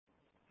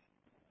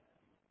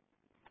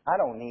I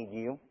don't need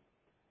you.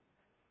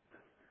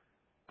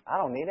 I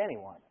don't need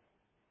anyone.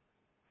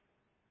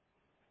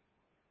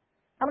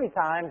 How many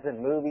times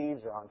in movies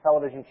or on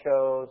television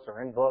shows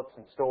or in books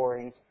and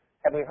stories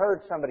have we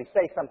heard somebody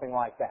say something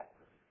like that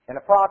in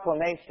a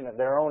proclamation of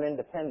their own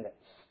independence?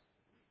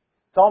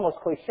 It's almost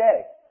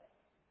cliche.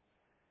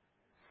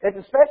 It's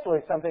especially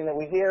something that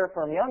we hear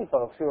from young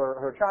folks who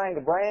are trying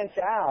to branch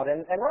out,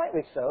 and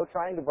rightly so,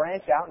 trying to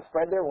branch out and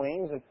spread their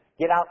wings and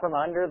get out from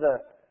under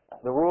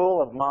the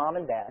rule of mom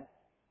and dad.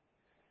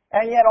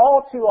 And yet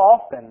all too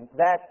often,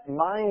 that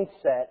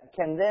mindset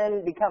can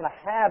then become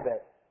a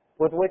habit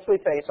with which we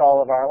face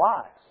all of our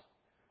lives.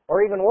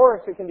 Or even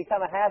worse, it can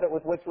become a habit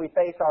with which we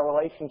face our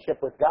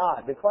relationship with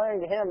God,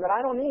 declaring to Him that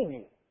I don't need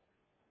you.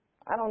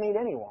 I don't need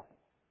anyone.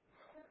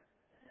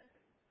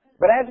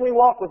 But as we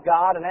walk with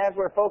God and as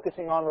we're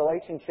focusing on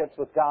relationships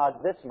with God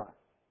this month,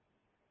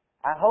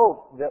 I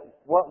hope that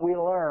what we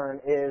learn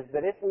is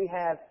that if we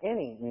have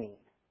any need,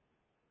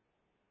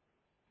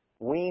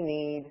 we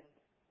need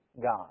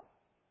God.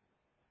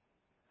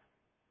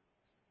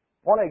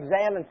 I want to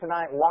examine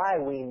tonight why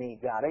we need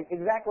God.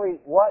 Exactly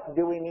what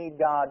do we need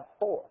God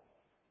for?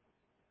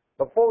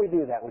 Before we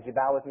do that, would you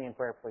bow with me in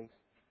prayer, please?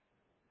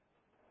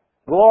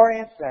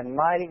 Glorious and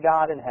mighty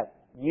God in heaven,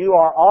 you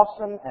are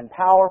awesome and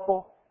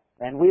powerful,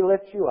 and we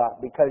lift you up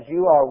because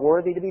you are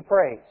worthy to be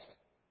praised.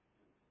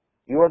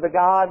 You are the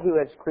God who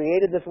has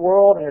created this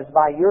world, and it is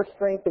by your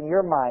strength and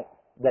your might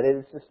that it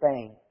is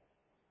sustained.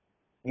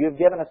 You have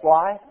given us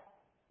life.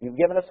 You've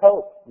given us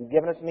hope. You've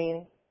given us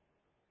meaning.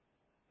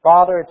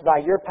 Father, it's by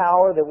your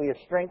power that we are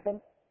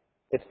strengthened.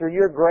 It's through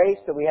your grace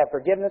that we have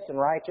forgiveness and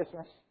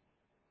righteousness.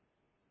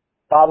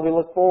 Father, we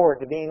look forward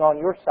to being on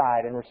your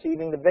side and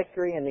receiving the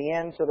victory in the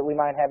end so that we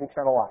might have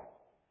eternal life.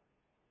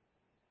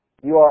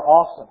 You are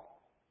awesome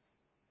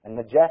and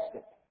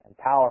majestic and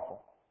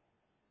powerful.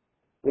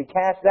 We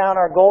cast down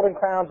our golden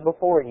crowns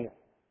before you,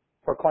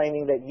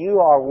 proclaiming that you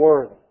are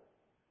worthy.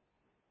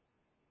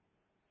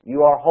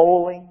 You are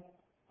holy,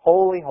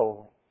 holy,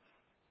 holy,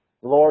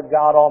 Lord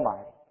God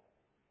Almighty.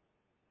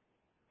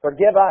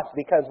 Forgive us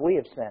because we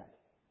have sinned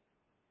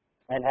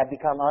and have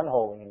become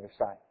unholy in your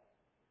sight.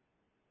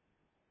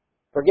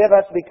 Forgive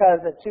us because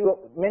at too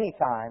many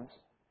times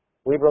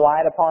we've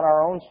relied upon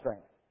our own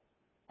strength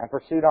and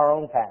pursued our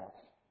own paths.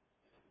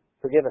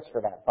 Forgive us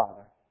for that,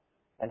 Father,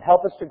 and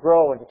help us to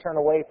grow and to turn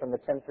away from the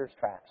tempter's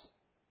traps.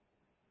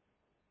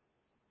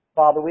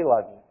 Father, we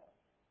love you,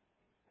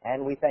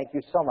 and we thank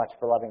you so much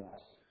for loving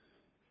us.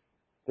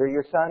 Through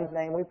your Son's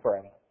name we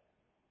pray.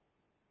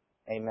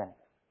 Amen.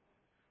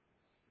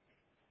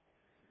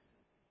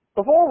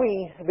 Before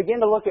we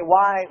begin to look at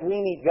why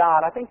we need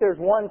God, I think there's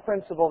one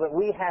principle that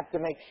we have to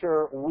make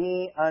sure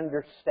we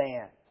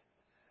understand.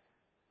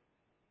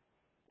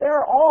 There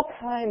are all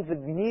kinds of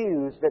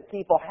views that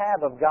people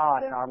have of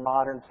God in our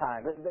modern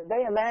time.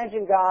 They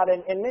imagine God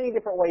in many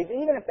different ways,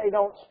 even if they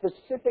don't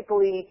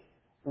specifically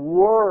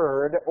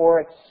word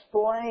or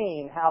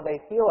explain how they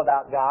feel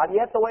about God,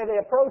 yet the way they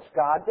approach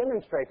God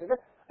demonstrates it.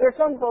 There are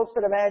some folks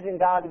that imagine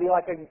God to be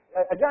like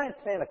a giant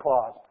Santa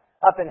Claus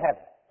up in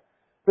heaven,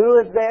 who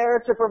is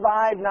there to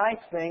provide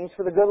nice things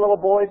for the good little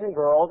boys and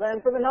girls,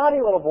 and for the naughty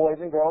little boys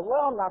and girls,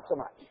 well, not so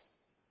much.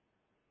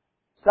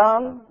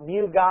 Some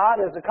view God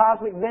as a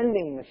cosmic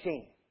vending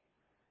machine.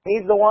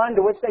 He's the one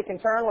to which they can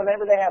turn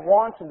whenever they have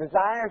wants and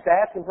desires to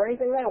ask Him for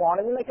anything they want,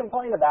 and then they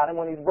complain about Him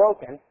when He's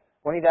broken,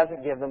 when He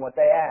doesn't give them what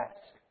they ask.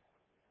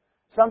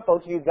 Some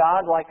folks view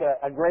God like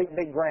a great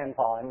big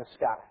grandpa in the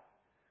sky,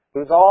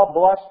 who's all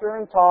bluster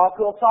and talk,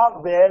 who'll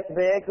talk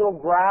big, who'll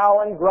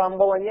growl and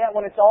grumble, and yet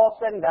when it's all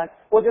said and done,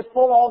 we'll just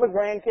pull all the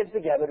grandkids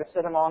together to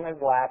sit them on his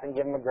lap and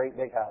give them a great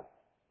big hug.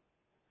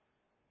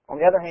 On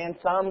the other hand,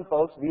 some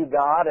folks view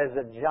God as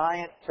a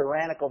giant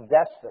tyrannical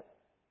despot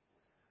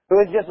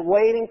who is just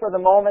waiting for the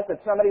moment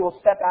that somebody will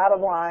step out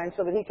of line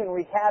so that He can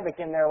wreak havoc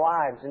in their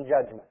lives and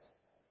judgment.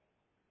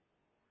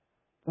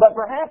 But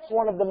perhaps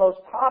one of the most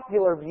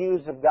popular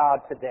views of God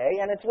today,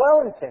 and it's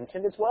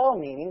well-intentioned, it's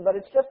well-meaning, but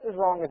it's just as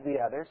wrong as the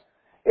others,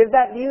 is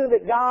that view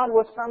that God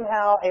was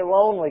somehow a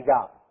lonely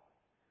God.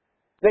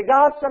 That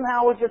God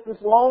somehow was just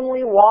this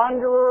lonely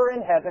wanderer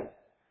in heaven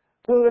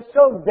who is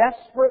so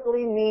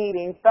desperately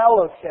needing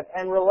fellowship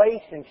and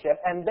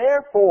relationship, and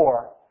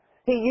therefore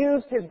He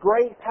used His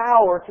great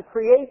power to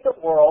create the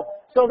world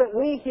so that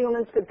we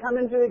humans could come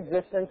into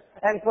existence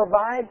and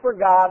provide for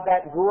God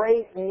that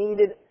great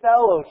needed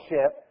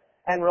fellowship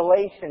and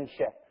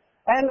relationship.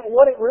 And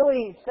what it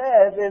really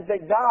says is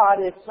that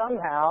God is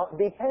somehow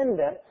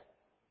dependent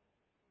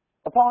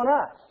upon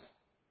us.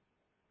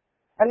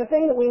 And the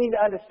thing that we need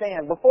to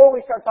understand, before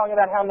we start talking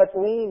about how much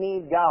we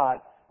need God,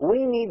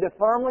 we need to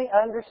firmly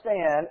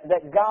understand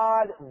that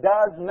God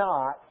does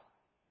not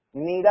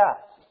need us.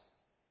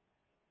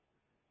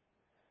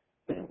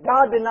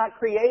 God did not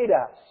create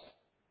us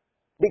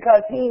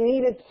because He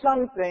needed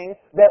something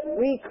that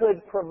we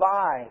could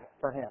provide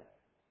for Him.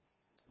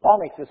 Paul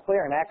makes this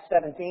clear in Acts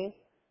 17,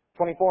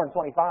 24 and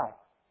 25.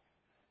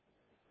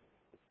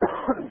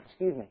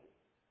 Excuse me.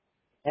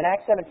 In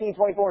Acts 17,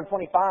 24 and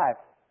 25,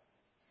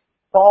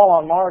 Paul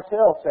on Mars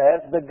Hill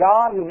says, "The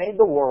God who made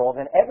the world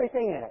and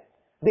everything in it,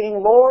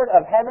 being Lord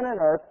of heaven and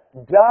earth,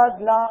 does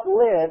not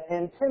live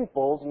in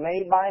temples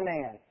made by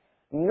man,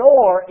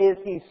 nor is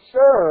He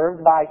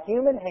served by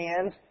human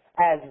hands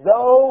as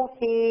though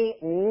He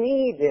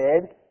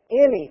needed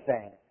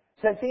anything,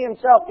 since He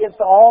Himself gives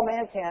to all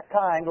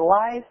mankind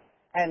life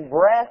and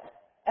breath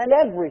and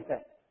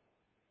everything."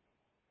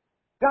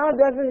 God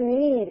doesn't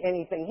need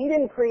anything. He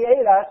didn't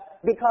create us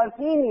because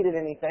He needed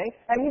anything,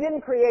 and He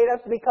didn't create us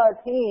because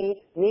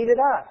He needed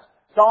us.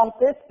 Psalm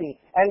 50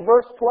 and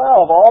verse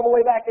 12, all the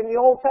way back in the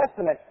Old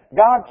Testament,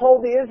 God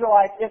told the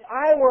Israelites, "If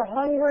I were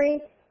hungry,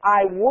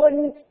 I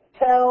wouldn't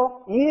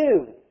tell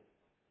you."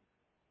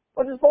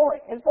 What's His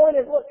point? His point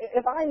is, look,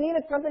 if I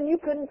needed something, you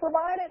couldn't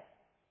provide it.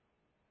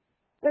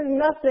 There's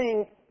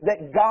nothing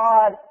that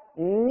God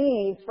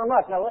needs from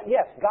us. Now,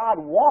 yes, God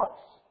wants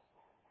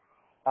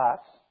us.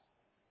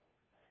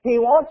 He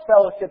wants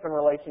fellowship and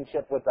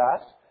relationship with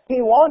us.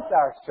 He wants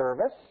our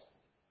service.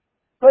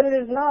 But it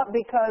is not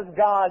because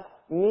God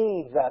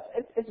needs us.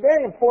 It's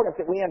very important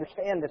that we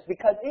understand this,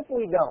 because if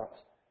we don't,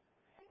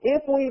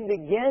 if we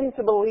begin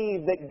to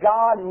believe that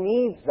God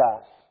needs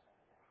us,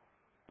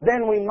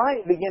 then we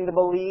might begin to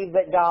believe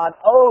that God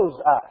owes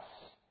us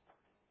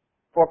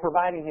for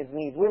providing His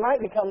needs. We might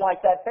become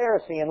like that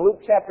Pharisee in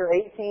Luke chapter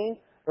 18.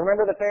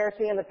 Remember the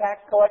Pharisee and the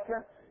tax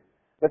collector?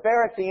 The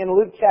Pharisee in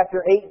Luke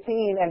chapter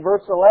 18 and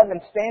verse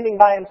 11, standing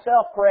by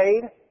himself,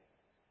 prayed,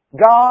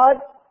 "God,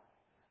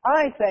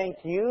 I thank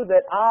You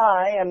that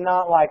I am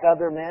not like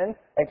other men,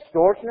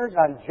 extortioners,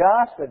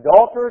 unjust,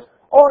 adulterers,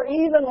 or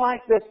even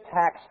like this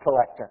tax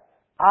collector.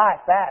 I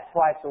fast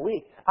twice a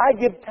week. I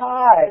give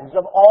tithes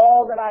of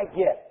all that I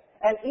get."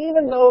 And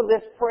even though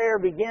this prayer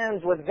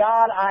begins with,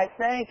 "God, I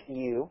thank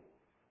You,"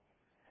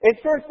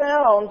 it sure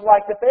sounds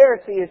like the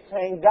Pharisee is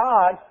saying,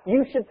 "God,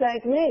 You should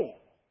thank me."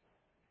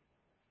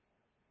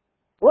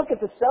 Look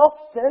at the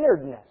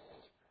self-centeredness,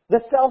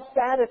 the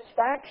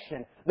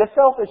self-satisfaction, the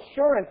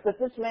self-assurance that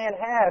this man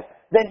has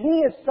that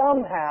he is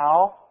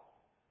somehow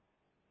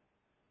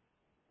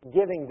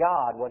giving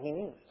God what he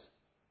needs.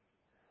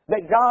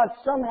 That God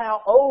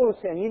somehow owes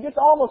him. You just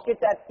almost get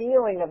that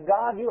feeling of,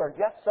 God, You are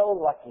just so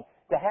lucky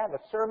to have a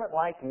servant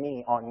like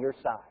me on Your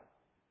side.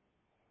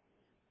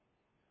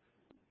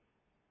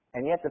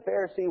 And yet the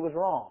Pharisee was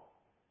wrong.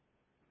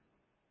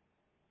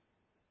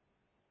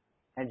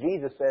 And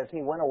Jesus says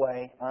he went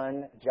away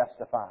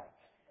unjustified.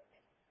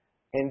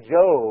 In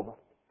Job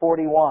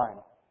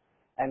 41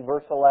 and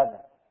verse 11,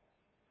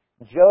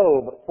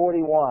 Job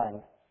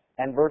 41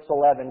 and verse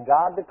 11,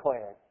 God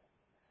declared,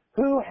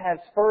 "Who has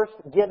first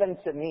given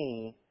to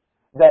me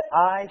that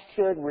I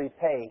should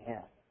repay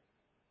him?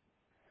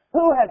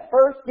 Who has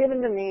first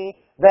given to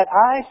me that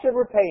I should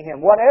repay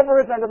him? Whatever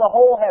is under the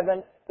whole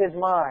heaven is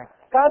mine."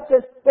 God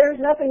says there's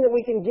nothing that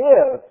we can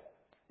give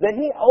that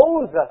He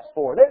owes us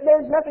for.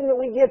 There's nothing that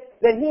we give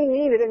that He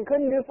needed and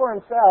couldn't do for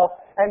Himself,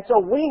 and so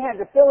we had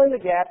to fill in the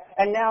gap,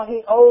 and now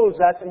He owes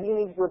us and He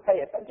needs to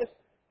repay it.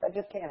 That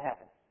just can't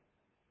happen.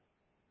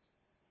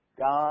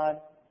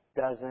 God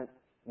doesn't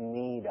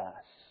need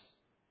us.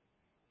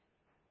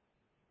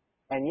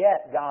 And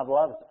yet, God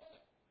loves us.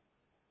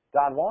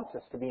 God wants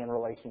us to be in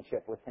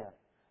relationship with Him.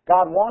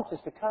 God wants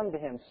us to come to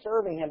Him,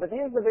 serving Him. But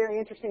here's the very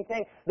interesting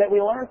thing that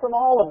we learn from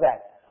all of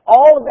that.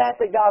 All of that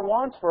God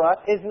wants for us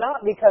is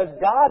not because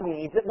God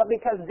needs it, but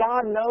because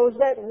God knows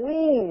that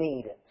we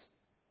need it.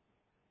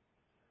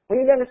 We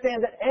need to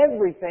understand that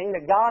everything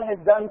that God has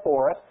done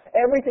for us,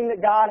 everything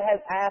that God has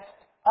asked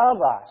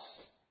of us,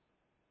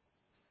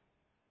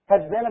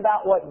 has been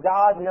about what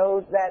God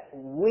knows that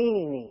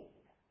we need.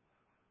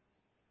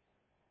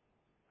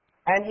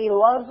 And He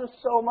loves us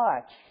so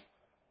much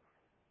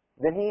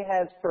that He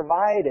has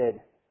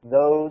provided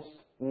those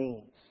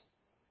needs.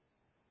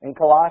 In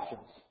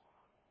Colossians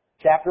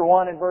chapter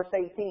 1 and verse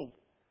 18,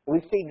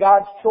 we see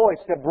God's choice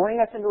to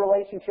bring us into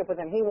relationship with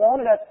Him. He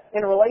wanted us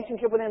in a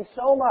relationship with Him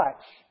so much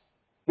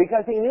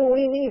because He knew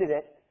we needed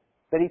it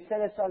that He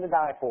sent His Son to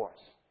die for us.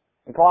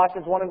 In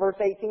Colossians 1 and verse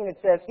 18 it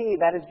says, "He,"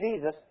 that is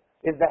Jesus,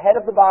 "is the head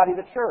of the body,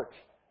 the church.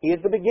 He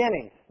is the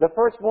beginning, the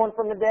firstborn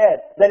from the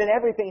dead, that in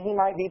everything He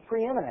might be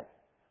preeminent.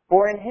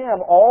 For in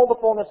Him all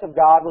the fullness of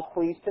God was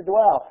pleased to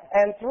dwell,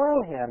 and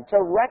through Him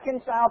to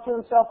reconcile to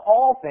Himself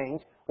all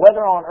things,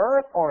 whether on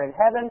earth or in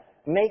heaven,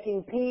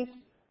 making peace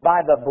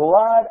by the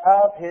blood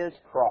of His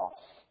cross."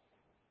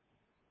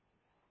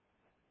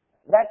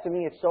 That to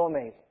me is so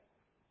amazing.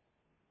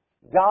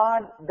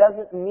 God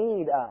doesn't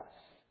need us,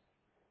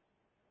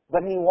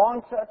 but He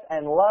wants us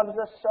and loves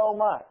us so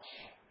much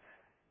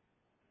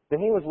that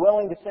He was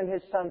willing to send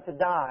His Son to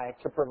die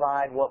to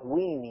provide what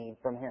we need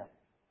from Him.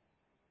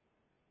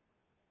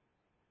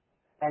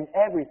 And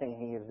everything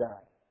He has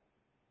done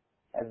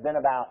has been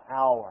about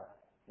our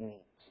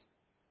needs.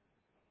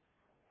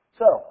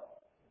 So,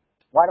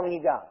 why do we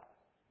need God?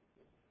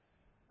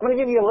 I'm going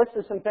to give you a list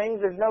of some things.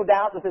 There's no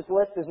doubt that this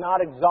list is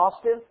not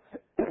exhaustive.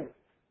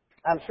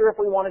 I'm sure if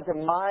we wanted to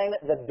mine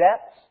the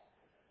depths,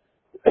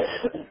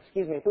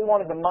 if we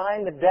wanted to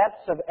mine the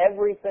depths of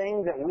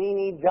everything that we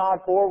need God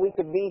for, we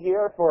could be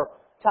here for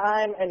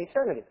time and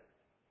eternity.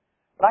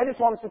 But I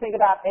just want us to think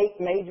about 8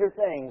 major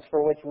things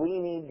for which we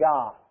need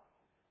God.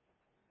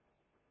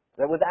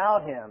 That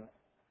without Him,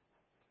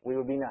 we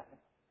would be nothing.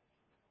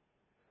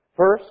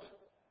 First,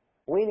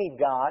 we need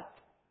God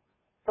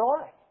for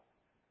life.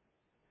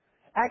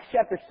 Acts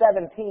chapter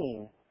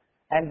 17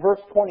 and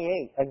verse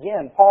 28.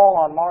 Again, Paul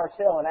on Mars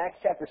Hill in Acts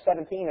chapter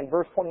 17 and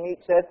verse 28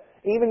 says,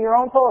 even your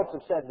own poets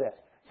have said this,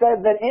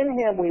 says that in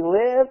Him we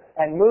live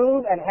and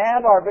move and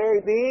have our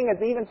very being,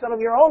 as even some of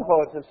your own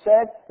poets have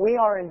said, we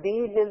are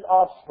indeed His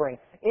offspring.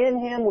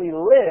 In Him we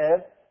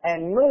live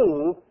and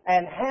move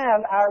and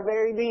have our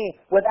very being.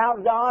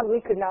 Without God, we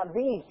could not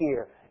be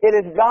here. It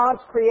is God's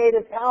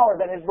creative power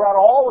that has brought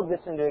all of this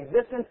into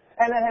existence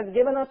and that has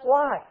given us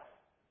life.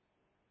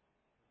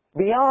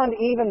 Beyond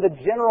even the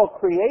general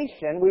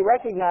creation, we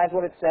recognize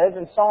what it says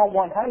in Psalm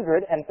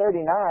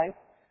 139.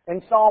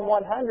 In Psalm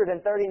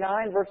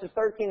 139, verses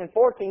 13 and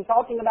 14,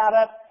 talking about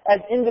us as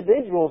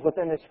individuals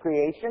within this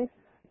creation,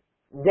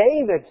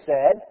 David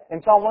said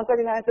in Psalm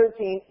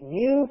 139:13,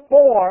 you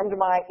formed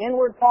my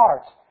inward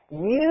parts.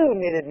 You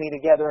knitted me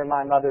together in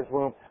my mother's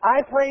womb.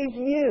 I praise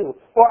you,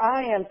 for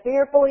I am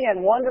fearfully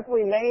and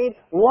wonderfully made.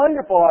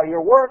 Wonderful are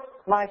your works.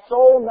 My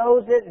soul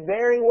knows it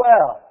very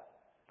well.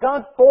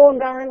 God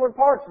formed our inward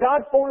parts.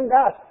 God formed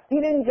us.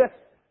 He didn't just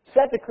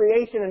set the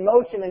creation in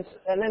motion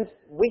and then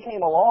we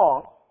came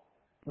along.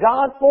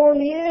 God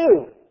formed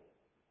you.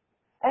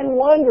 And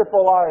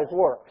wonderful are His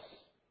works.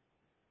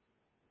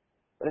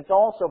 But it's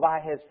also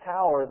by His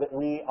power that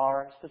we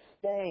are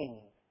sustained.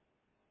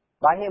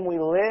 By Him we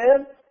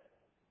live,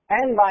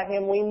 and by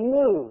Him we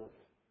move.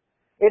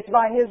 It's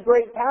by His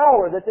great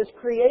power that this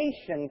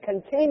creation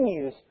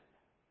continues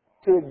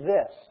to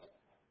exist.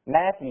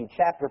 Matthew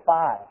chapter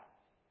 5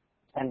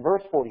 and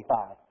verse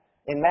 45.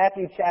 In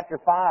Matthew chapter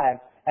 5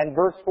 and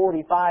verse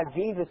 45,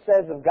 Jesus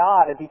says of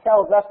God, as He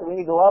tells us that we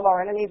need to love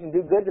our enemies and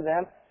do good to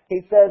them,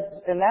 He says,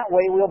 in that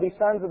way we'll be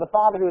sons of the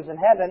Father who is in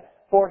heaven,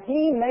 for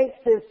He makes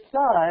His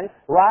sun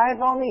rise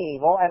on the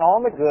evil and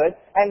on the good,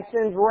 and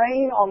sends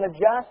rain on the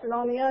just and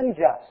on the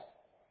unjust.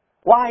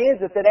 Why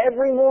is it that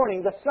every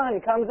morning the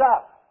sun comes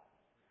up?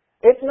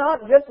 It's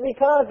not just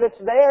because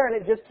it's there and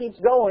it just keeps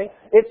going.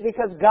 It's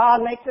because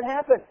God makes it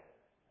happen.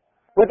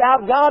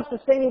 Without God's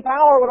sustaining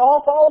power, it would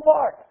all fall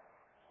apart.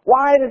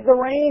 Why does the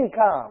rain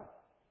come?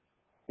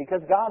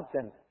 Because God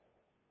sends it.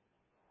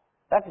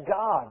 That's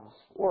God's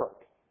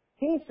work.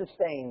 He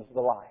sustains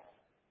the life.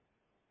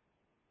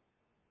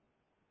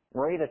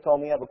 Marita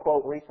told me of a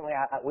quote recently.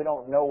 We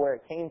don't know where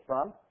it came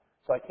from,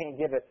 so I can't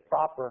give it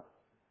proper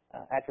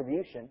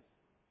attribution.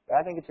 But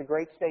I think it's a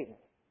great statement.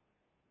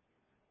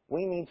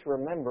 We need to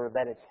remember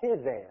that it's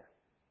His air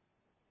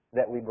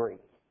that we breathe.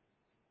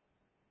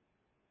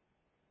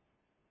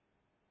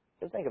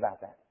 Just think about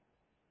that.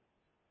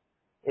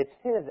 It's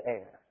His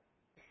air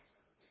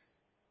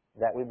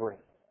that we breathe.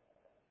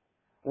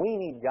 We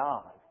need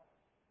God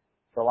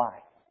for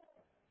life.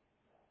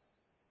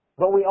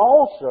 But we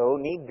also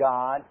need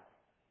God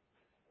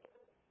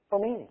for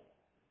meaning,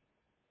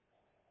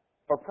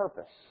 for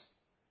purpose.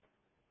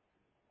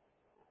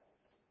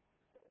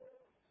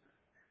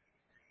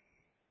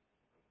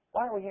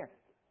 Why are we here?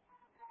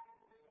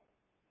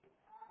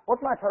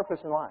 What's my purpose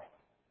in life?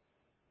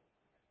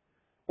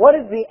 What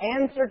is the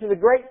answer to the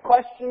great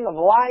question of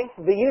life,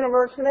 the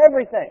universe, and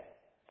everything?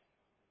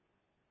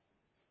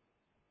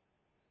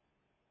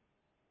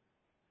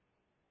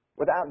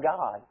 Without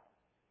God,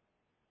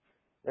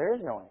 there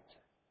is no answer.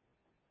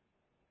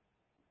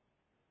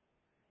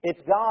 It's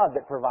God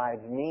that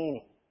provides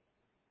meaning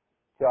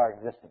to our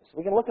existence.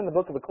 We can look in the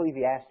book of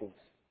Ecclesiastes,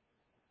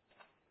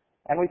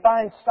 and we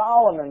find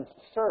Solomon's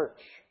search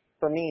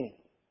for meaning.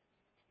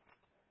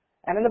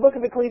 And in the book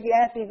of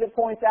Ecclesiastes, it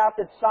points out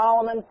that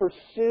Solomon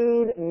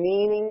pursued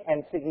meaning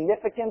and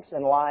significance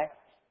in life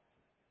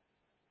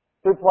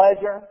through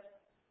pleasure,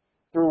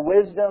 through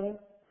wisdom,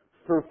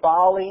 through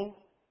folly,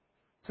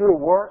 through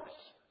works,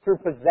 through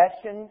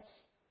possessions,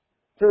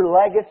 through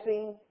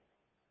legacy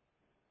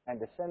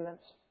and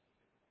descendants.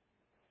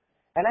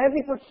 And as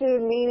he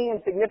pursued meaning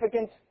and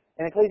significance,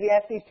 in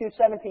Ecclesiastes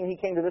 2:17, he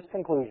came to this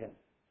conclusion.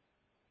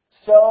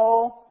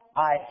 So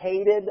I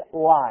hated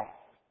life,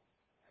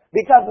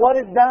 because what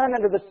is done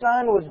under the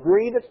sun was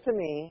grievous to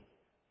me,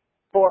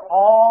 for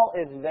all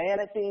is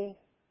vanity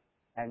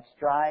and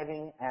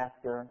striving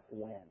after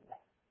wind.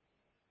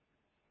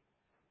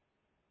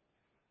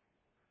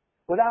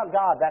 Without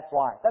God, that's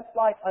life. That's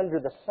life under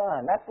the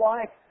sun. That's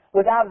life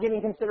without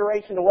giving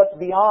consideration to what's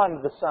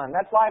beyond the sun.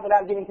 That's life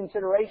without giving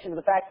consideration to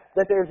the fact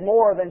that there's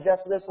more than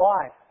just this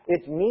life.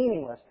 It's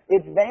meaningless.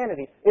 It's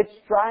vanity. It's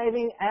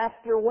striving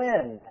after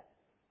wind.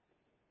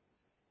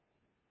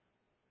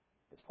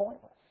 It's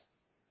pointless.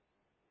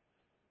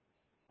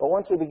 But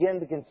once we begin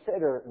to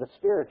consider the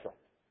spiritual,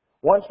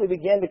 once we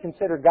begin to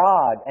consider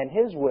God and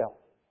His will,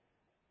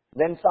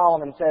 then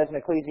Solomon says in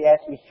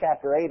Ecclesiastes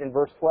chapter 8 and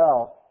verse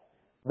 12,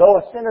 though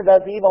a sinner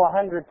does evil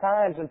 100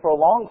 times and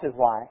prolongs his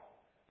life,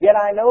 yet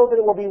I know that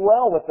it will be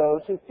well with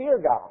those who fear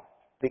God,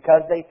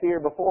 because they fear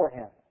before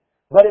Him.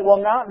 But it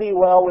will not be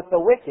well with the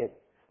wicked,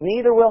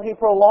 Neither will he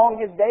prolong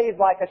his days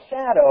like a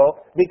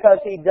shadow, because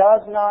he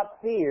does not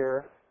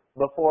fear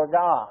before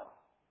God.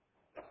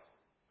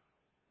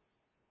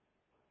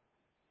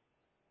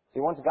 See,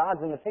 once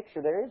God's in the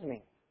picture, there is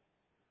me.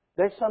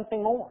 There's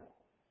something more.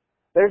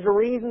 There's a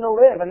reason to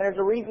live, and there's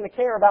a reason to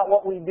care about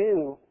what we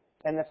do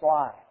in this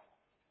life.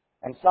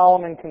 And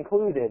Solomon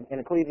concluded in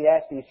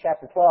Ecclesiastes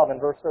chapter 12 and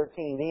verse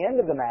 13, the end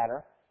of the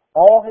matter,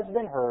 all has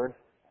been heard.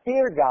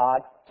 Fear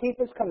God, keep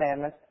His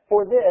commandments,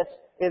 for this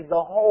is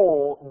the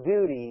whole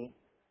duty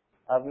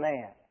of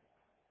man.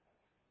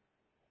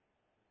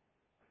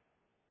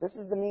 This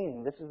is the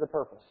meaning, this is the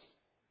purpose.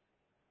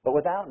 But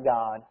without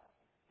God,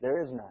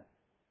 there is none.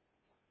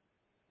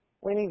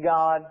 We need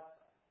God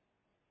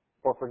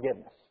for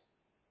forgiveness.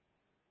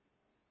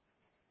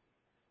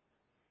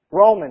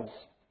 Romans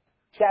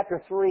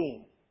chapter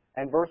 3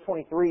 and verse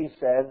 23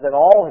 says that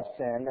all have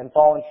sinned and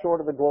fallen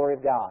short of the glory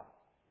of God.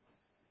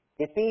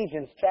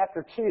 Ephesians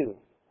chapter 2,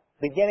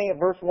 beginning at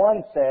verse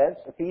 1 says,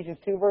 Ephesians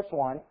 2 verse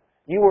 1,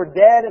 you were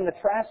dead in the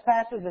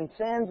trespasses and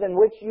sins in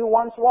which you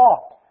once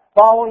walked,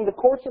 following the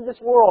course of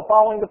this world,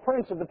 following the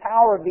prince of the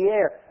power of the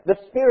air, the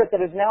spirit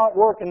that is now at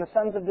work in the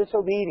sons of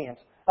disobedience,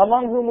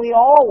 among whom we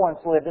all once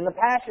lived in the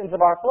passions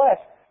of our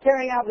flesh,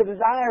 carrying out the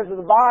desires of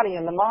the body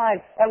and the mind,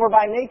 and were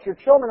by nature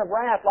children of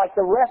wrath like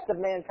the rest of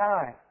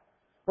mankind.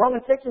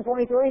 Romans 6 and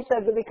 23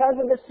 says that because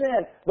of this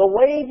sin, the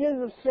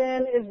wages of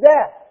sin is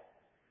death.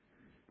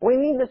 We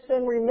need the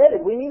sin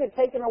remitted. We need it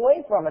taken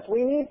away from us.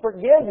 We need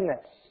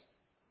forgiveness.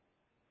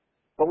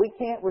 But we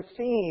can't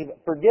receive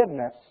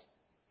forgiveness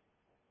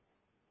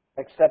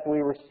except we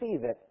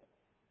receive it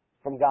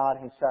from God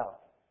Himself.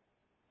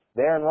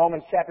 There in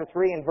Romans chapter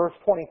 3 and verse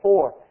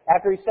 24,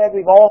 after he said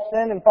we've all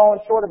sinned and fallen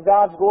short of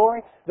God's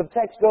glory, the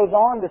text goes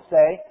on to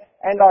say,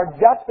 and are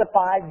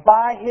justified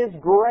by His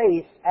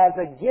grace as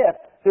a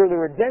gift through the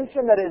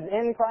redemption that is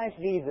in Christ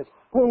Jesus,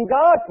 whom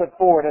God put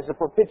forward as a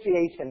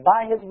propitiation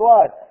by His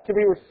blood to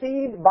be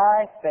received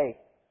by faith.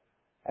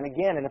 And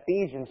again in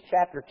Ephesians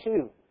chapter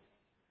 2,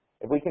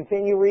 if we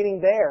continue reading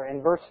there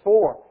in verse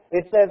 4,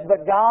 it says,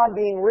 but God,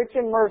 being rich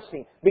in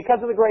mercy, because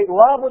of the great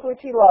love with which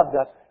He loved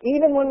us,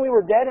 even when we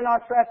were dead in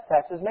our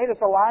trespasses, made us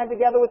alive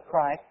together with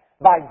Christ.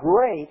 By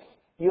grace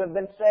you have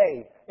been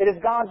saved. It is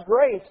God's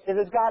grace, it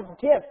is God's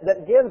gift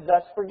that gives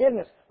us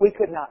forgiveness. We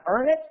could not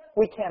earn it.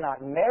 We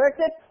cannot merit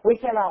it. We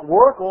cannot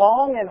work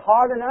long and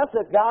hard enough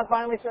that God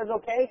finally says,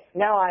 okay,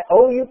 now I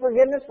owe you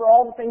forgiveness for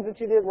all the things that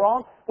you did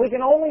wrong. We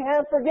can only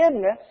have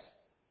forgiveness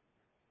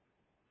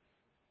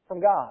from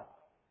God.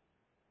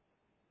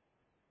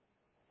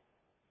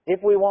 If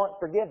we want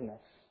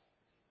forgiveness,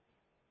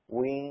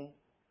 we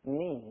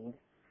need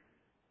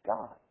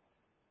God.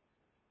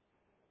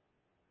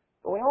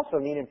 But we also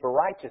need Him for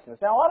righteousness.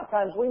 Now, a lot of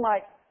times we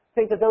might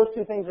think that those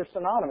two things are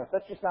synonymous.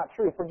 That's just not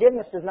true.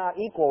 Forgiveness does not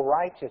equal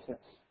righteousness.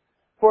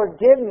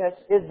 Forgiveness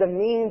is the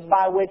means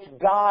by which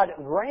God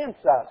grants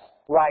us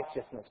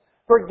righteousness.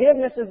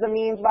 Forgiveness is the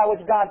means by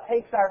which God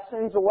takes our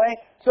sins away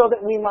so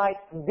that we might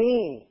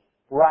be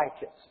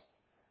righteous.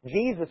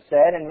 Jesus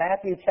said in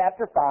Matthew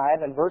chapter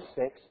 5 and verse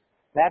 6,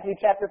 Matthew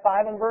chapter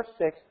 5 and verse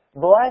 6,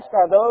 blessed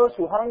are those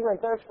who hunger and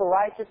thirst for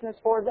righteousness,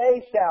 for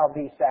they shall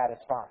be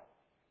satisfied.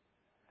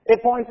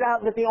 It points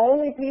out that the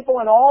only people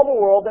in all the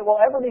world that will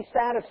ever be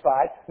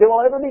satisfied, that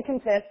will ever be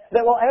content,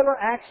 that will ever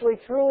actually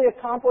truly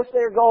accomplish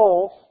their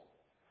goals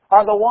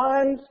are the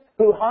ones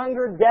who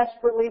hunger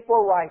desperately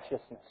for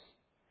righteousness.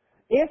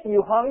 If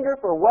you hunger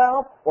for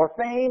wealth or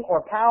fame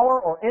or power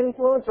or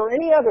influence or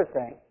any other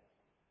thing,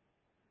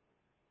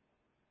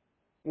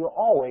 you'll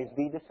always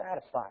be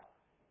dissatisfied.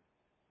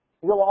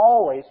 You'll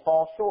always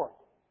fall short.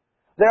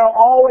 There'll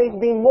always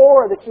be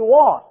more that you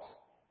want.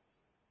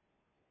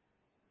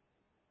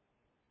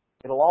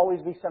 It'll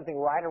always be something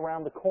right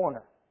around the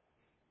corner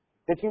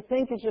that you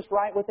think is just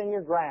right within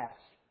your grasp,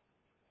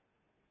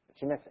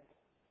 but you miss it.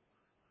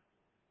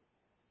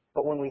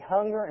 But when we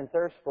hunger and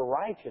thirst for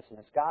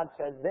righteousness, God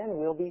says, then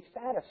we'll be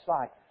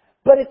satisfied.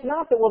 But it's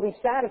not that we'll be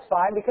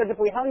satisfied, because if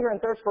we hunger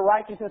and thirst for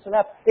righteousness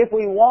enough, if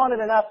we want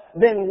it enough,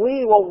 then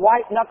we will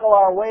white-knuckle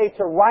our way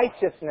to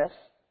righteousness.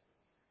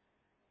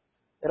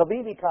 It'll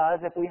be because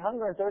if we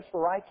hunger and thirst for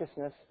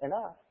righteousness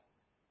enough,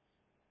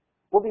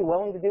 we'll be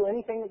willing to do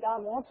anything that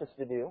God wants us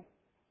to do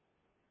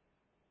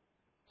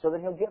so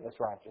that He'll give us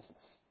righteousness.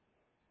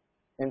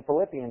 In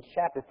Philippians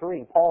chapter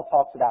 3, Paul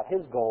talks about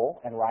his goal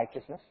and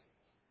righteousness.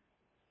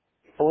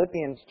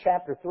 Philippians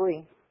chapter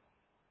 3,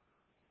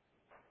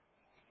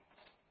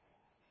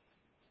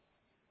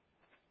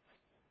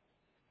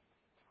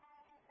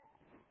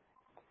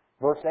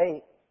 verse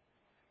 8,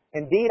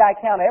 indeed, I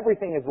count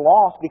everything as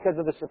loss because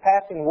of the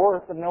surpassing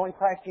worth of knowing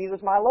Christ Jesus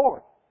my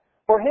Lord.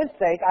 For His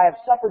sake I have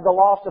suffered the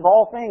loss of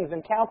all things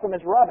and count them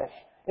as rubbish,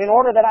 in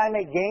order that I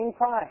may gain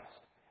Christ,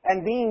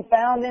 and being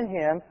found in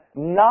Him,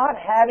 not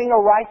having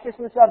a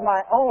righteousness of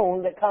my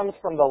own that comes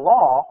from the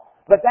law,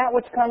 but that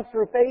which comes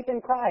through faith in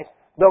Christ,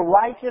 the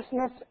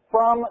righteousness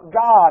from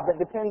God that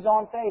depends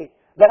on faith,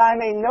 that I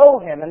may know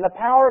Him and the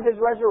power of His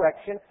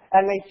resurrection,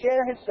 and may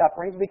share His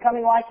sufferings,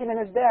 becoming like Him in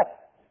His death.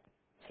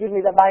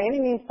 That by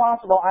any means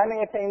possible I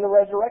may attain the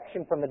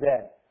resurrection from the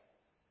dead.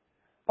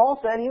 Paul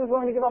said he was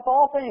willing to give up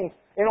all things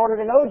in order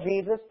to know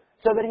Jesus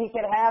so that he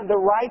could have the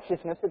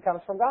righteousness that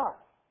comes from God.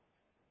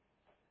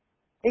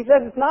 He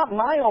says it's not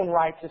my own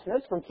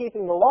righteousness from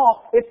keeping the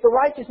law, it's the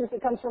righteousness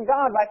that comes from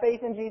God by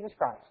faith in Jesus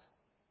Christ.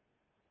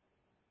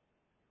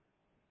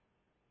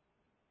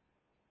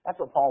 That's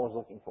what Paul was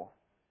looking for.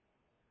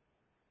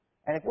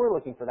 And if we're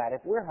looking for that,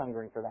 if we're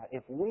hungering for that,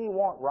 if we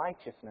want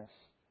righteousness,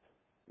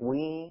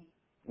 we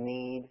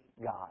need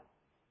God.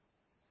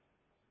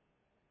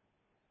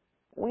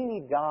 We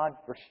need God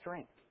for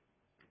strength.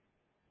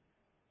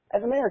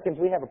 As Americans,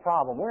 we have a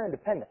problem. We're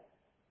independent.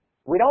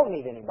 We don't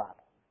need anybody.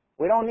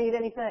 We don't need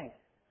anything.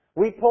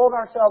 We pulled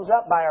ourselves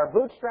up by our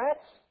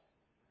bootstraps.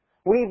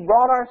 We've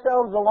brought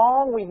ourselves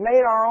along. We've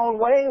made our own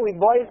way. We've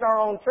blazed our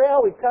own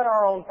trail. We've cut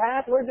our own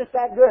path. We're just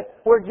that good.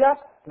 We're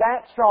just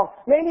that strong.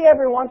 Maybe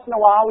every once in a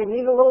while we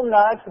need a little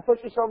nudge to push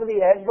us over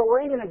the edge, but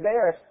we're even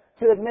embarrassed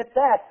to admit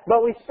that.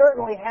 But we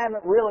certainly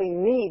haven't really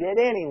needed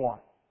anyone.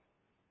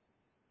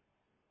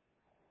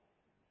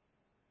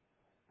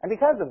 And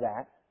because of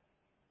that,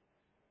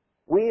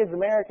 we as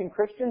American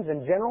Christians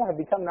in general have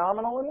become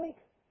nominal and weak.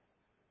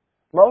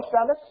 Most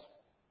of us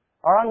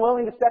are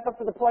unwilling to step up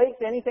to the plate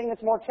to anything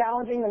that's more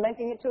challenging than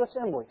making it to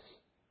assemblies.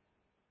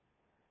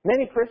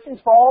 Many Christians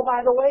fall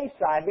by the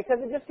wayside because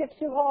it just gets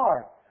too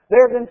hard.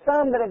 There have been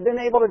some that have been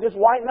able to just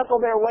white-knuckle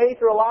their way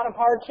through a lot of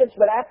hardships,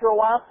 but after a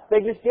while,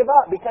 they just give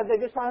up because they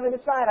just finally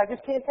decide, I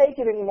just can't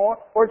take it anymore,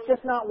 or it's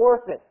just not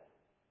worth it.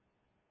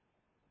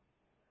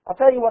 I'll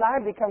tell you what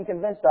I've become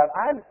convinced of.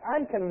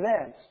 I'm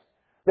convinced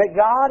that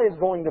God is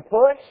going to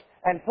push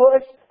and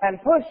push and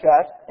push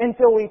us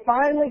until we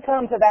finally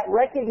come to that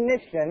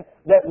recognition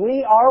that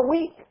we are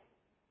weak.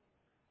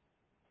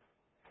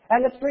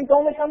 And the strength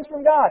only comes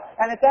from God.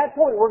 And at that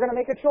point, we're going to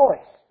make a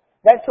choice.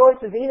 That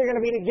choice is either going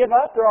to be to give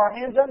up, throw our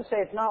hands up and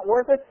say it's not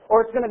worth it,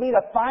 or it's going to be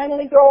to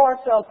finally throw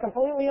ourselves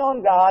completely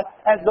on God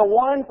as the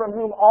one from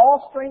whom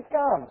all strength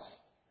comes.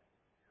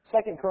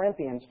 2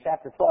 Corinthians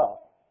chapter 12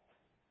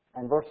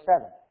 and verse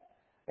 7.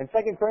 In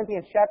 2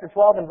 Corinthians chapter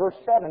 12 and verse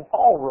 7,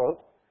 Paul wrote,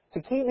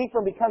 to keep me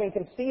from becoming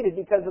conceited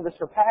because of the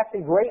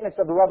surpassing greatness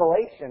of the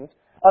revelations,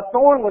 a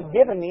thorn was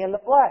given me in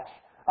the flesh,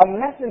 a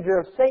messenger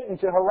of Satan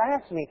to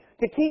harass me,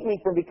 to keep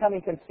me from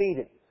becoming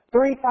conceited.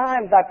 3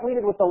 times I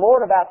pleaded with the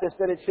Lord about this,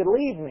 that it should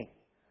leave me.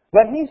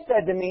 But He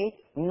said to me,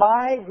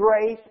 my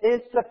grace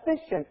is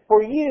sufficient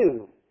for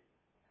you,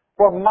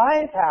 for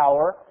my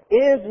power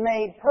is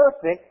made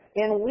perfect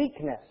in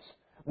weakness.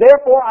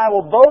 Therefore I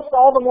will boast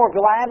all the more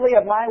gladly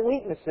of my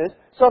weaknesses,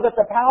 so that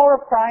the power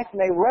of Christ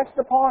may rest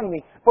upon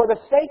me. For the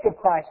sake of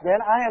Christ, then,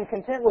 I am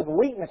content with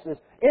weaknesses,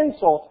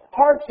 insults,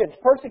 hardships,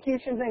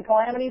 persecutions, and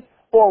calamities.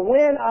 For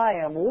when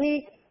I am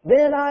weak,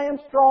 then I am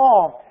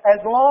strong. As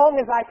long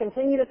as I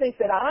continue to think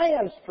that I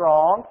am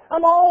strong,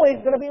 I'm always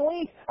going to be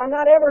weak. I'm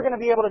not ever going to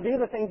be able to do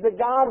the things that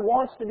God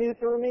wants to do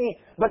through me.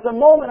 But the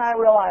moment I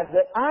realize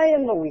that I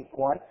am the weak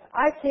one,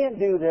 I can't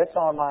do this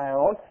on my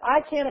own, I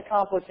can't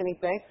accomplish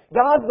anything,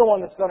 God's the one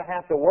that's going to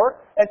have to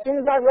work. As soon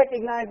as I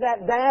recognize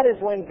that, that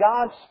is when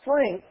God's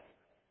strength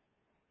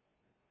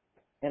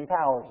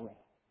empowers me.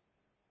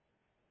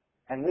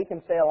 And we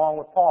can say along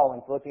with Paul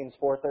in Philippians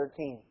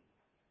 4:13,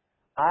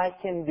 I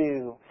can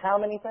do how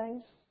many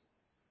things?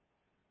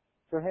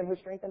 Through Him who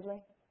strengthens me?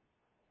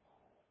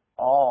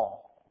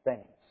 All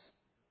things.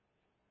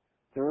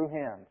 Through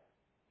Him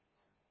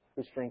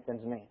who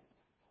strengthens me.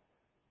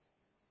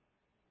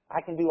 I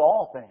can do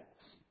all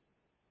things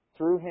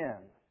through Him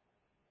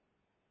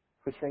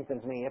who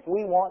strengthens me. If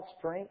we want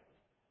strength,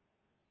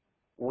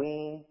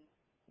 we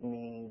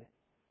need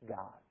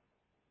God.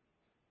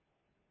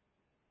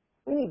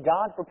 We need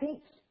God for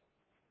peace.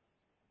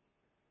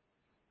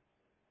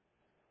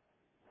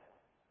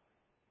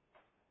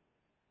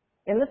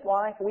 In this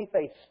life, we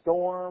face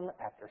storm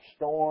after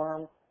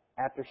storm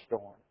after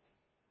storm.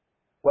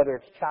 Whether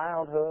it's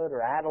childhood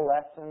or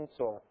adolescence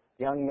or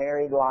young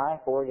married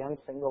life or young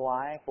single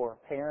life or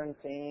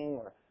parenting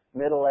or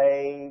middle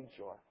age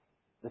or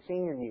the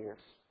senior years.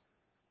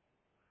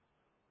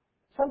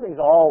 Something's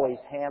always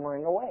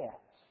hammering away at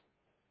us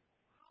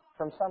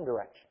from some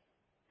direction.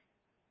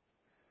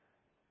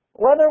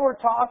 Whether we're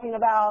talking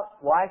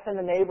about life in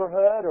the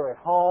neighborhood or at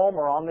home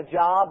or on the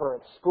job or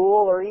at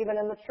school or even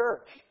in the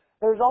church,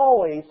 there's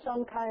always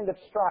some kind of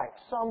strife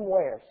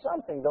somewhere,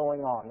 something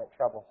going on that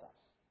troubles us.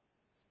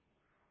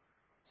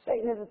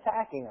 Satan is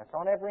attacking us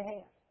on every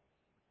hand.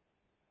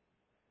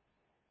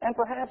 And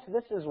perhaps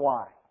this is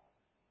why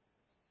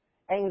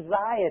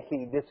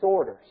anxiety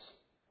disorders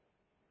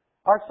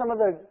are some of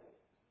the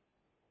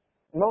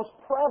most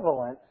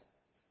prevalent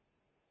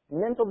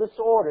mental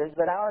disorders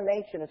that our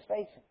nation is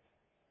facing.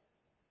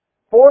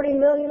 40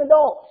 million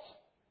adults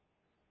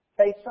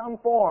face some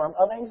form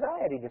of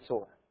anxiety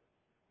disorder.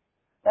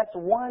 That's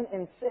 1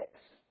 in 6.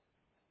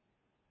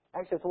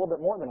 Actually, it's a little bit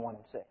more than 1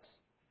 in 6.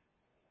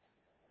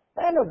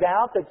 I have no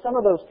doubt that some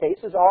of those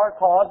cases are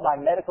caused by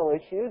medical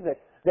issues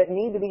that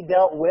need to be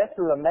dealt with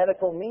through a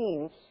medical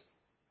means.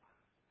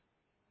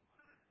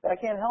 But I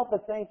can't help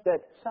but think that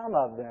some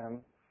of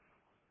them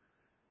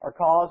are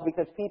caused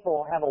because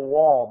people have a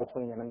wall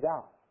between them and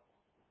God.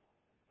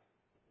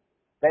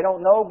 They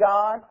don't know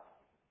God,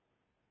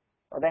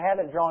 or they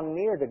haven't drawn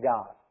near to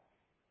God.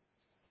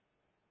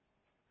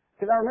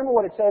 Because I remember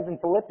what it says in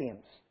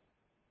Philippians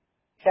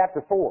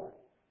chapter 4.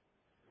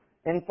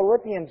 In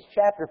Philippians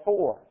chapter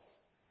 4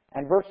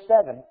 and verse 6,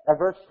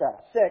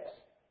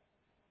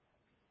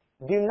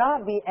 do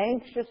not be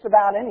anxious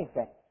about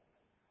anything,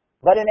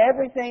 but in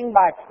everything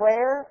by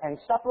prayer and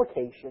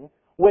supplication,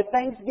 with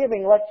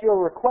thanksgiving let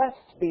your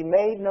requests be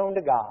made known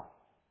to God.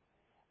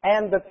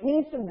 And the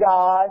peace of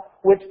God,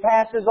 which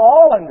passes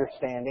all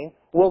understanding,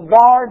 will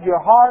guard your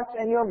hearts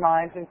and your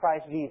minds in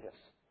Christ Jesus.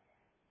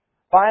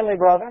 Finally,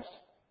 brothers,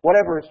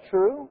 whatever is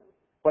true,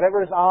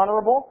 whatever is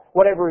honorable,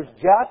 whatever is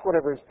just,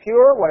 whatever is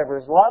pure, whatever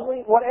is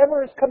lovely,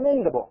 whatever is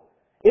commendable,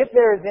 if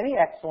there is any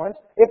excellence,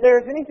 if there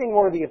is anything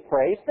worthy of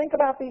praise, think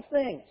about these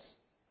things.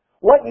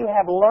 What you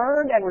have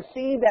learned and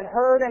received and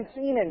heard and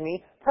seen in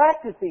me,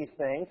 practice these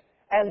things,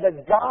 and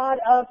the God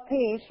of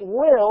peace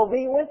will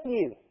be with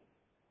you.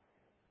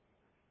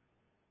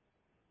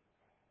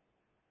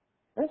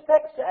 This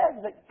text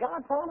says that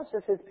God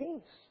promises His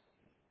peace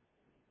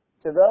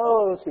to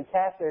those who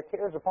cast their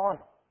cares upon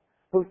Him,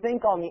 who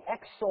think on the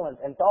excellent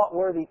and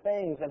thought-worthy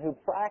things, and who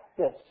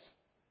practice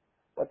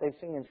what they've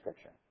seen in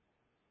Scripture.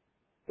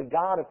 The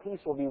God of peace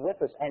will be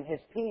with us, and His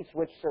peace,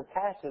 which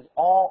surpasses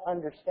all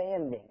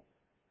understanding,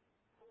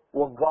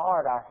 will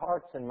guard our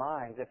hearts and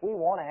minds. If we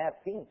want to have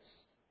peace,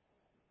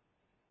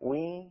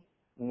 we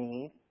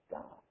need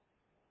God.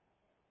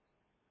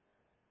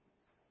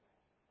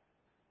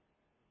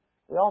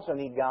 We also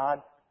need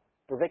God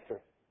for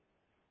victory.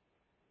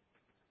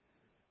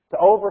 To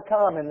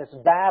overcome in this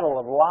battle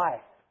of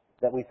life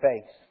that we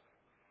face.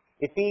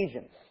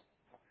 Ephesians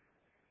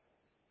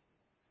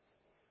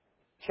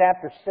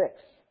chapter 6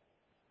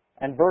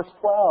 and verse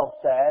 12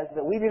 says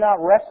that we do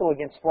not wrestle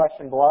against flesh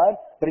and blood,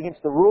 but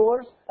against the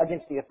rulers,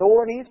 against the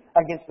authorities,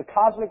 against the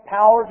cosmic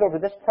powers over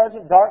this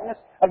present darkness,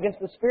 against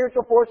the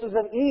spiritual forces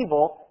of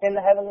evil in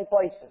the heavenly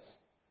places.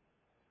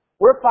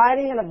 We're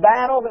fighting in a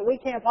battle that we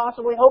can't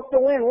possibly hope to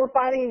win. We're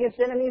fighting against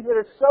enemies that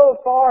are so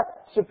far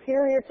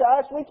superior to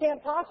us, we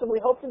can't possibly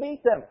hope to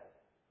beat them.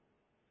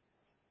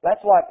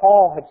 That's why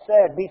Paul had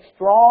said, be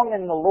strong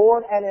in the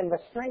Lord and in the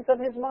strength of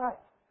His might.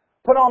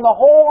 Put on the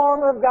whole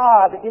armor of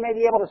God that you may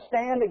be able to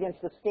stand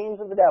against the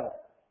schemes of the devil.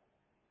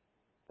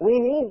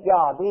 We need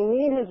God. We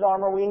need His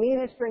armor. We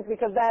need His strength,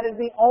 because that is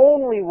the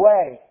only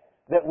way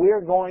that we're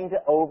going to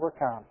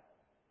overcome.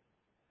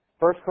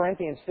 1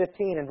 Corinthians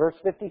 15 and verse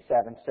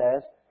 57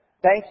 says,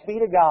 thanks be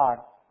to God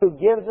who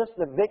gives us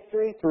the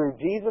victory through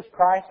Jesus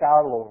Christ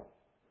our Lord.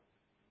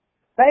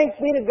 Thanks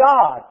be to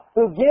God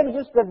who gives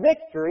us the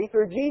victory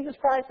through Jesus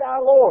Christ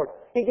our Lord.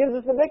 He gives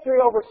us the victory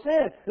over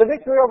sin, the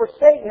victory over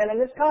Satan, and in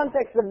this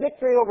context, the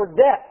victory over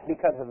death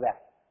because of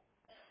that.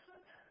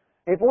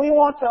 If we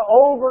want to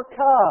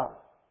overcome,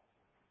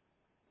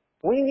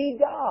 we need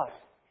God.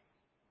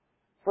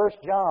 1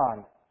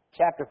 John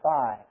chapter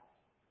 5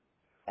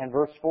 and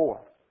verse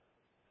 4.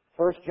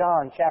 1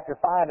 John chapter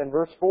 5 and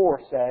verse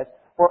 4 says,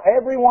 for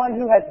everyone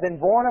who has been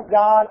born of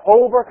God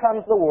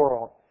overcomes the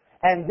world.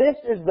 And this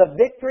is the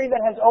victory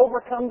that has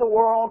overcome the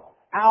world,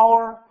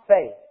 our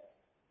faith.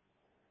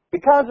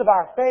 Because of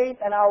our faith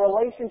and our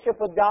relationship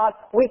with God,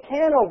 we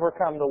can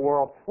overcome the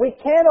world. We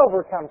can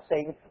overcome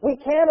Satan. We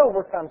can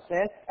overcome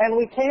sin. And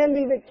we can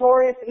be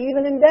victorious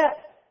even in death.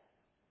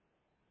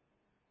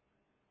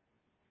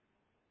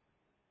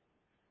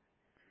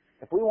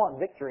 If we want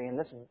victory in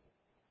this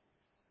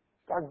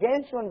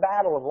gargantuan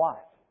battle of life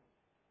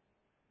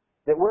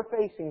that we're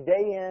facing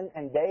day in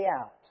and day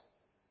out,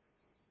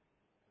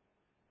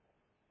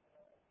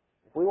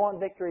 if we want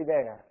victory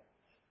there,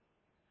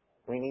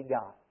 we need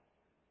God.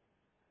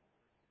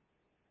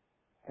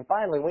 And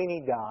finally, we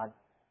need God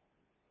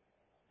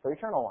for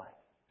eternal life.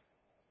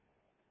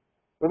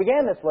 We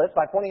began this list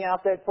by pointing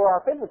out that for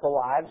our physical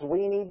lives,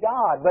 we need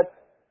God. But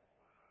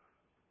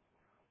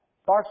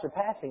far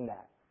surpassing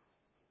that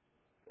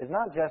is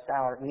not just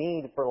our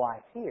need for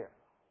life here,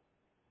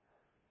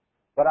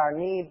 but our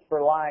need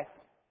for life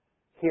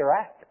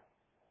hereafter.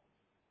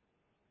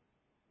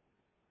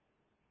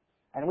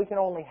 And we can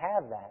only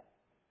have that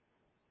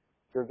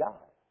through God.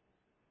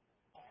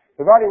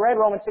 We've already read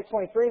Romans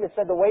 6:23 that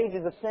said the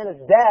wages of sin is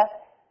death,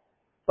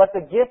 but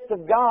the gift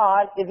of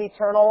God is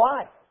eternal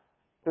life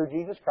through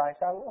Jesus Christ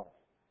our Lord.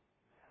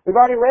 We've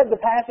already read the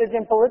passage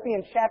in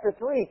Philippians chapter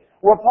 3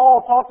 where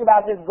Paul talked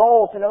about his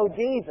goal to know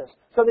Jesus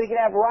so that he could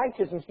have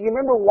righteousness. Do you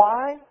remember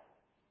why?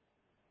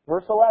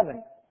 Verse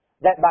 11,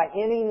 that by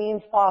any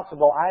means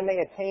possible I may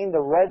attain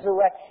the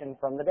resurrection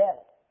from the dead.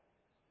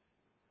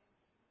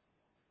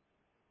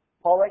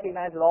 Paul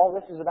recognized that all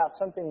this is about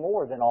something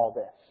more than all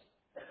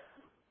this.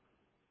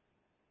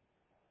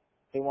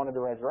 He wanted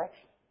the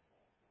resurrection.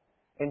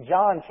 In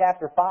John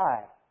chapter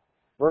 5,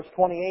 verse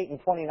 28 and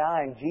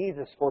 29,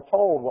 Jesus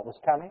foretold what was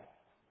coming.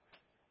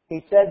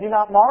 He said, do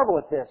not marvel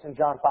at this in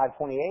John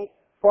 5:28,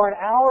 for an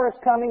hour is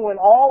coming when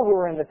all who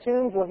are in the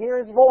tombs will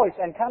hear His voice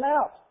and come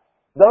out.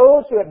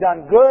 Those who have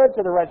done good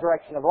to the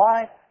resurrection of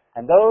life,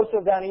 and those who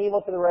have done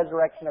evil to the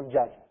resurrection of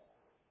judgment.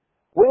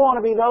 We want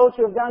to be those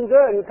who have done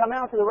good, who come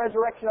out to the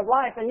resurrection of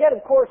life. And yet,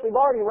 of course, we've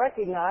already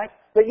recognized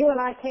that you and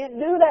I can't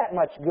do that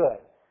much good.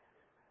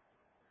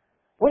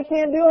 We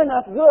can't do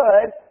enough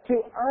good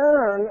to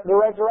earn the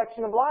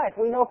resurrection of life.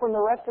 We know from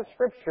the rest of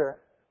Scripture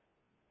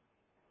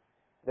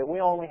that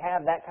we only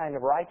have that kind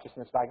of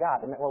righteousness by God.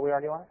 Isn't that what we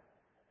already learned?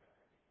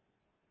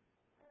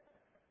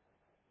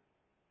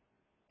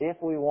 If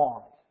we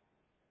want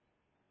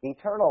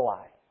eternal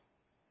life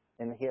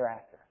in the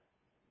hereafter,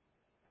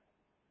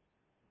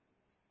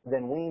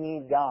 then we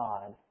need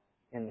God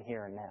in the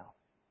here and now.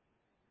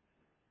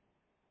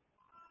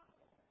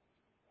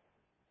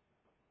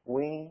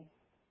 We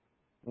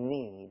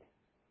need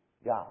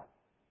God.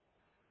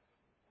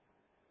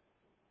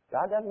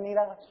 God doesn't need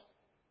us.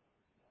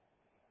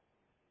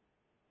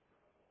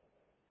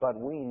 But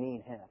we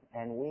need Him.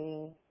 And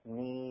we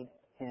need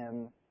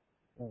Him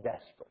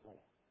desperately.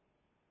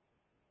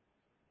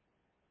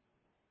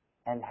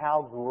 And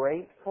how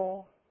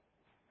grateful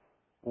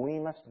we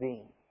must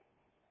be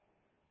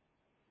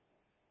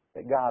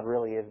that God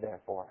really is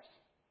there for us.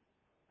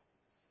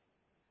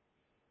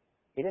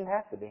 He didn't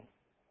have to be,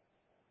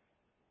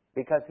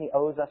 because He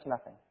owes us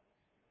nothing.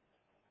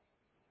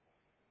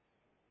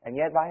 And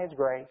yet by His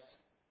grace,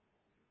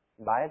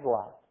 by His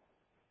love,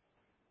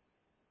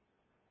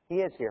 He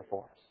is here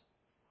for us.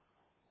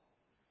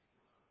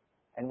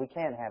 And we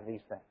can have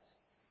these things.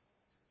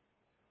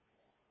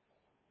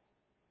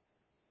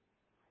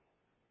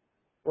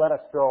 Let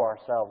us throw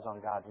ourselves on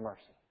God's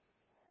mercy,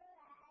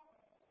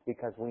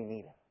 because we need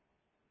it.